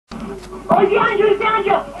Oh, behind you, behind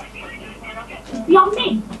you! Beyond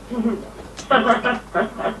me!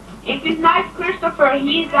 If it's not Christopher,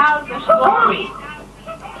 he's out of the story.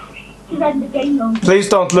 He's in the game though. Please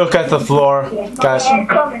don't look at the floor, guys. Yeah,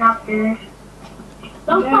 coming up, dude.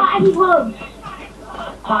 Don't fight any wolves.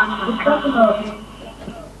 We're coming up.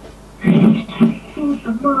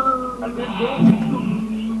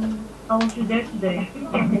 How was your day today?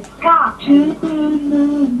 Car.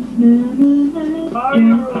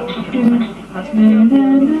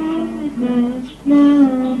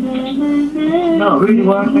 No, really,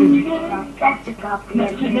 where are you? That's the cop. No,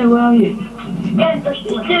 where are you?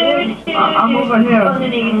 I'm over here.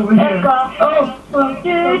 Underneath. Over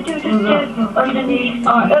here. Let's go. Underneath.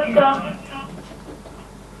 Let's go.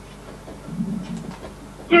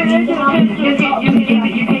 You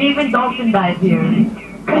can even dolphin dive here.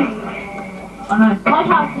 My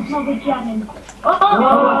house is not a jamming.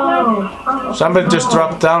 Oh! Somebody just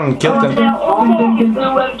dropped down and killed them.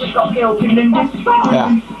 Just got killed. Yeah.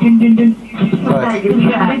 Right.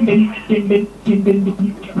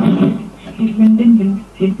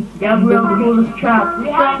 Gabriel pulled his trap. No!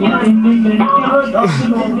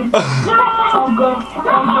 Oh god,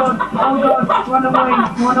 run away,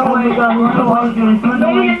 run away,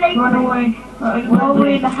 run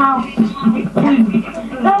away in the house.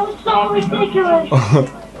 That was so ridiculous!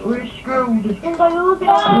 We're screwed. In the room. We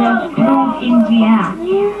are screwed in the ass.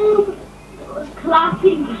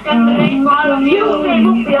 Clapping. You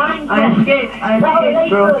behind I escaped,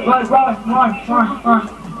 bro.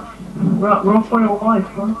 Run for your life,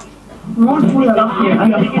 bro. Run for your life. I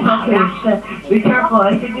think it's up here. Be careful, I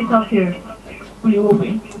think it's up here. We will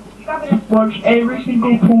be. Watch every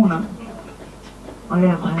single corner. I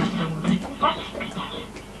am.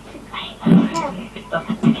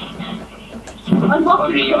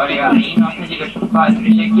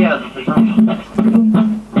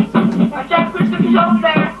 Jack Christopher's over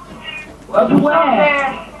there. Where?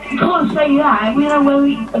 You can't say that. We know where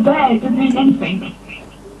we are there. It doesn't mean anything.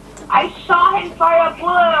 I saw him fire a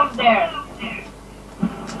bullet over there.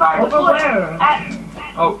 Fire a Over bullet where?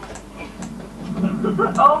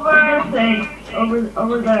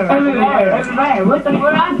 over there. Everywhere. What the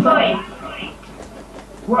Where I'm going.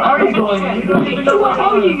 Where are you going? Where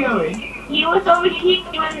are you going? He was over here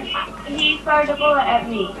when he fired a bullet at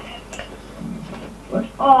me.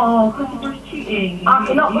 Oh, Christopher's cheating. I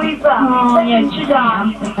cannot believe that. Oh, yeah,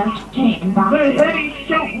 That's cheating.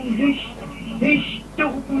 He's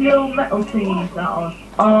shooting little metal thingies at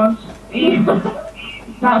us.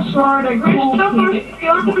 That's why they call Christopher's it.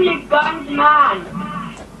 purely a guns man.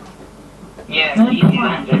 Yeah, he's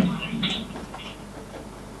Slender.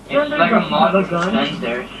 It's like a model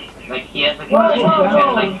Slender. Like he has like a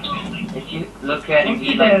like if you look at him,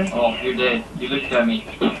 he's like, oh, you're dead. You looked at me.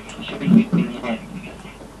 You should be shooting in your head.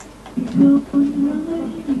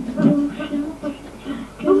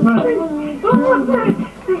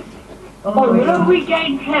 Oh, you know we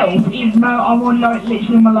gained health even though I'm on like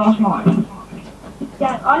literally my last night.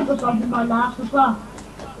 Yeah, I got something my last as well.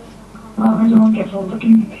 Well, everyone gets all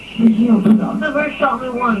looking healed. Never shot me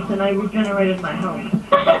once and I regenerated my health.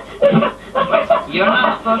 You're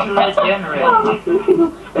not supposed to regenerate.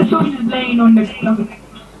 It's all just laying on the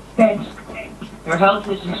desk. Your health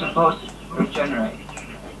isn't supposed to regenerate.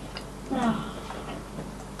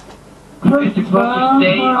 You're supposed to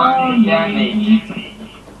stay on damage.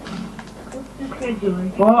 What's this guy doing?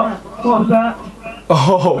 What was that?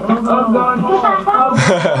 Oh. Oh god.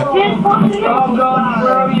 Oh god,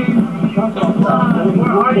 where are you?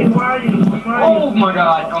 Where are you? Oh my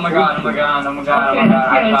god. I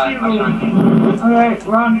Alright,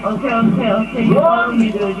 run. Okay, you follow me,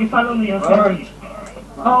 dude. You follow me, okay?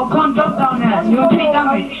 Oh, can't jump down there. You'll take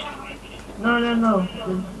damage. No.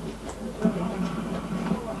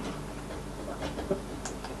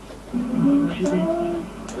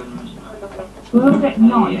 We'll get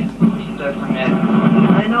nine.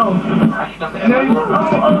 I know. I stuck it everywhere.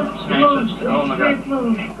 Oh my god.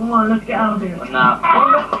 Move. Come on, let's get out of here. Nah.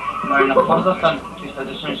 Maar nog was dat dan? Dus dat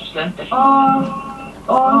is een slender.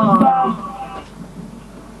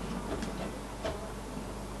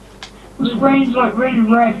 The screen's like really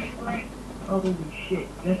red. Holy shit.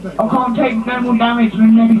 That's not I can't take no more damage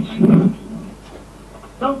from this.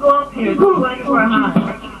 Don't go up here. Don't go anywhere high.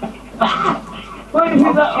 Wait,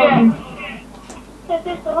 who's that? Oh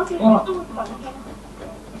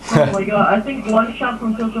my god, I think one shot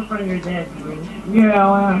from Christopher and you're dead, really. Yeah,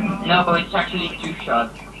 I am. No, but it's actually 2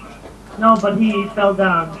 shots. No, but he fell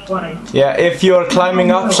down twice. Yeah, if you're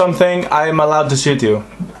climbing up something, I'm allowed to shoot you.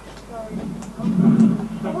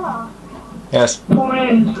 Yes. Problem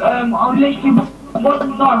is, I'm literally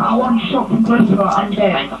One knife, one shot from Christopher, and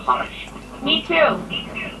dead. Kinda harsh. Me too.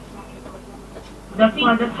 That's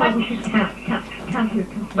why we should camp here.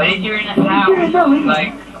 But if you're in a house,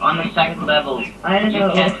 like on the second level, I you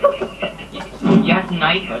know. can't. You have to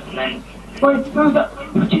knife us, then. Wait, there's that.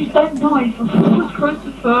 But you don't knife. What's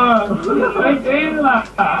Christopher? Don't do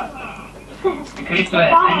that. Christopher,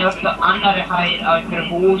 I know I'm not a hide out for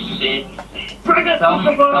bullshit. Bring it, Some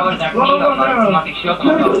Christopher! their feet up on automatic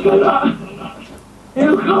Don't do that.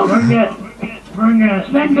 He'll come. Bring it.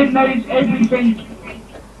 Slender knows everything.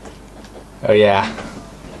 Oh yeah.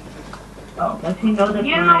 Does he know that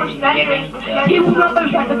You know what's better? He will know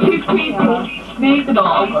that the two people need the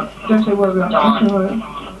dog. Don't say where we are. Don't say where we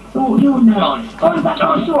are. Oh, he will know. John. Oh, that's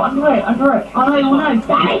not short. I know it. I know it. I know. He will know.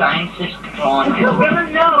 The scientist John. He's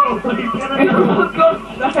gonna know! He's gonna know! For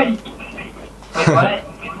God's sake.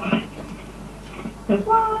 Wait,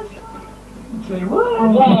 what? Say what?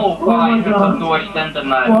 Whoa, my why God. the door Slender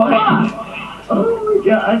man? What? Oh my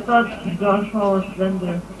god, I thought Joshua was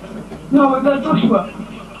Slender. No, we've got Joshua.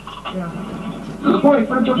 Yeah. Wait,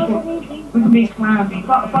 for Joshua. We can be clan.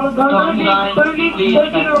 Follow, don't leave the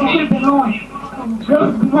recruitment line.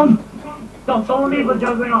 Come on. Don't leave a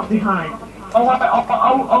juggernaut behind.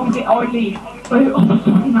 I'll leave. Wait, oh,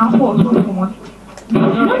 sorry, now I thought it was someone.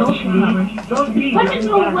 Don't leave. Let me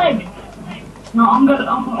go away. No, I'm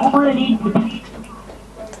gonna leave.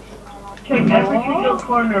 Check every single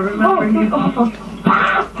corner, remember he has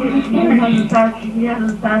a statue. He has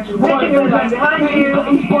a statue. Behind you!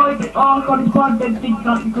 He's by the, oh god, he's by the big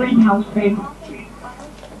like, greenhouse thing.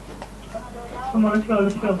 Come on,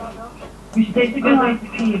 let's go. We stay together as a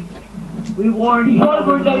team. We warn you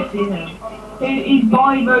when we see him. He's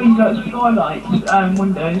by those skylights,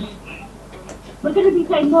 windows. We're gonna be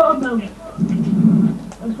playing Mortal Mode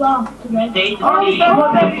as well today. Stay to Oh, me. he said,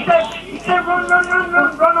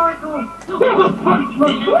 run or go. This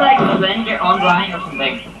is like Slender online or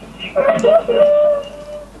something.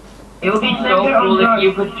 It would be so cool if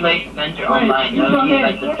you could play Slender online. That would be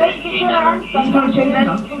like the best game ever. He's gonna change it.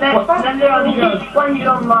 Slender on the go. Slender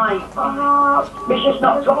online. It's just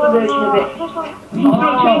not proper version of it. He's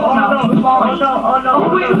gonna change it now. Oh no,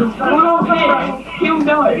 Wait, we're all here. He'll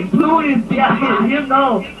know. Blue is yeah, you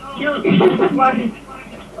know.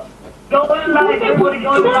 Go live, everybody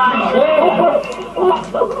go live.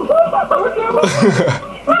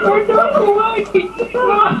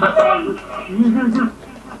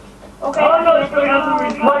 Okay. Oh no, it's going on the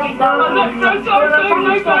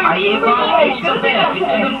Are you able to stop det? Vi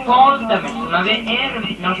skulle fall damage. Men vi är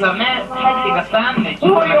någon slags med häftiga damage.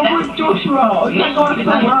 Oh, you're with Joshua. Thank God,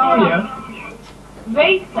 where are you?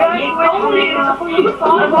 Wait,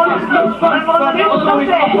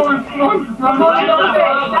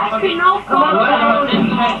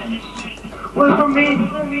 Wait for me.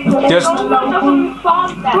 Just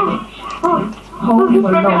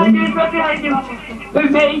Behind you.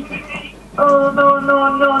 Me. Oh no,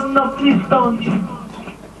 please don't.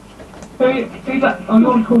 Who's that? Oh,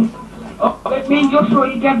 you're cool. Oh, me and Joshua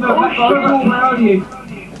together. Where are you?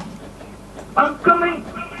 I'm coming.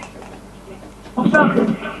 What's up?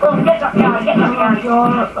 Oh, get that guy. That guy.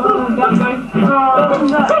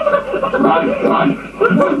 Run.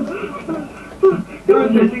 You were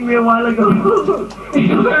chasing me a while ago.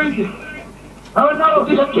 Where is it? Oh no,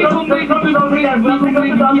 Just keep on moving,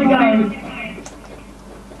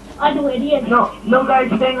 I know where he is. No guys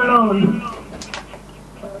staying alone.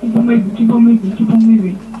 Keep on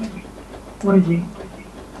moving. Where is he?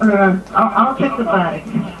 I don't know. I'll check the bag.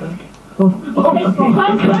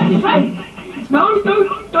 No,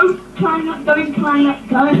 don't climb up, don't climb up.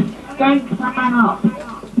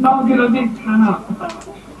 No, good idea, climb up.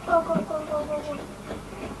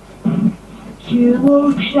 She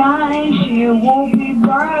won't shine, she won't be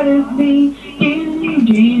bright as me. It's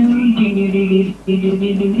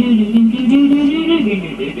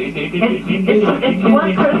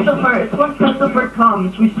when Christopher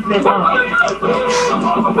comes, we split up.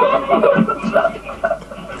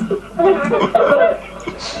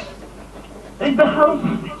 In the house.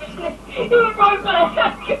 You're right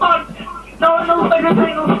there, God. No,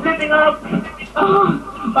 everything was splitting up.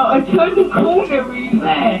 I turned the corner when you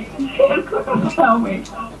there. You couldn't tell me.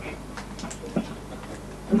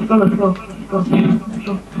 Let's go.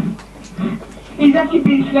 He's actually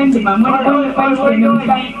been Slender Man. When I face him and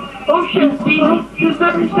say, Oh shit, he's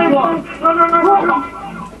there. Run.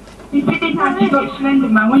 he didn't actually got Slender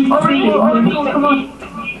Man. When you see him, Come on.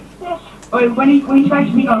 when he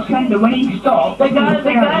actually got Slender, when he stopped, The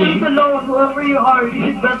guy is alone, whoever you are,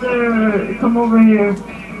 you should better come over here.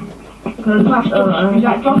 Because, is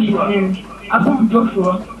that Joshua? I call him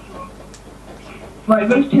Joshua.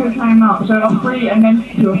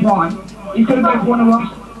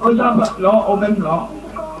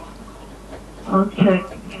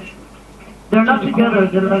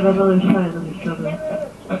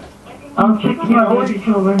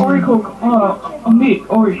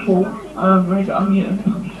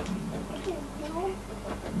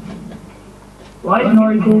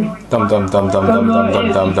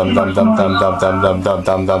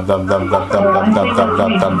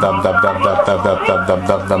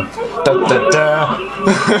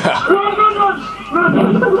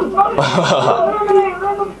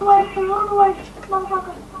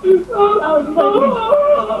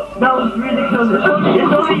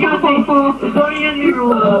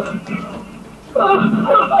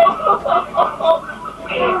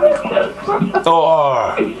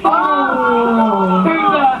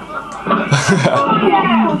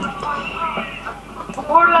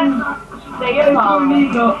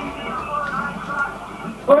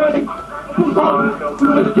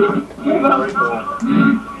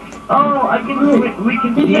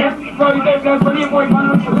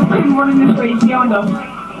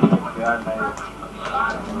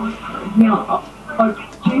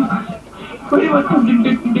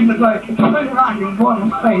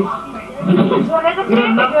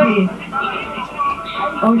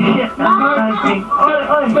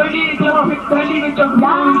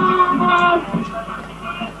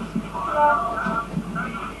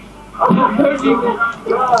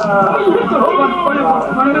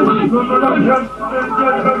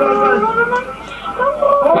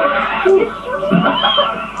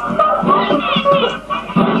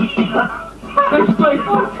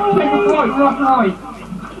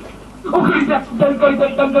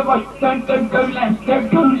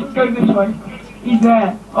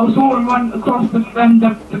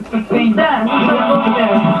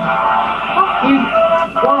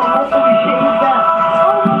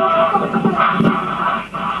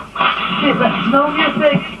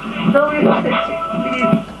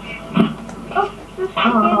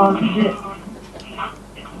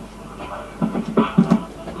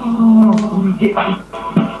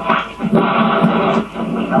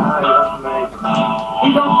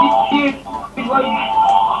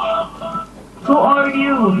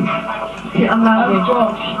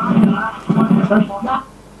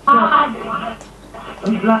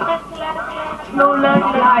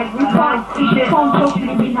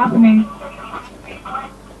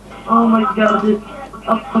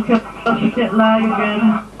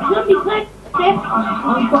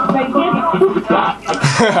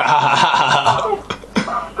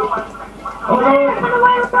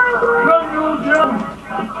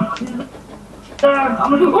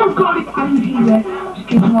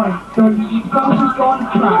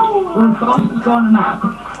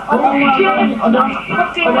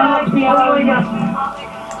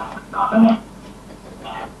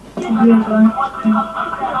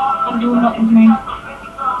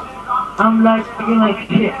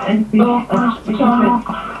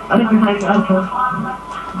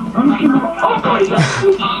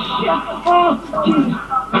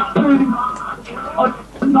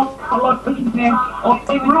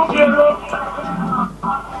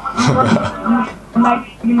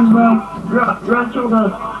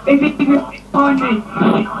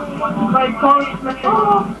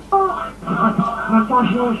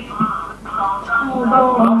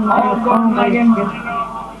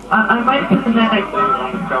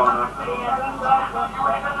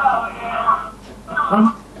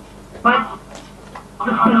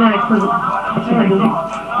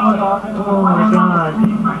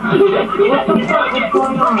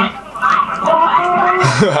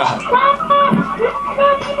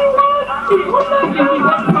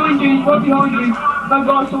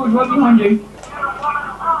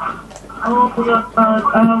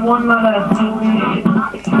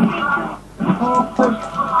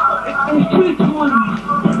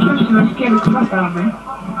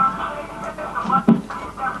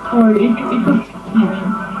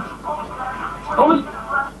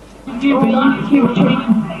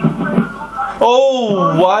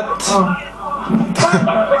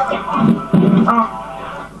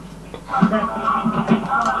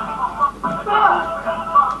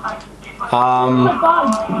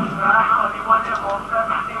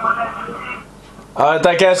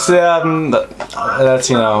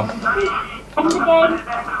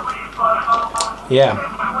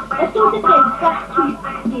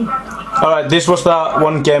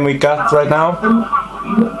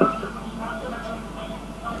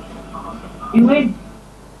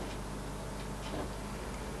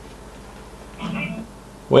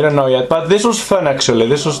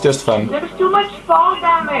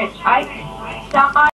 Die.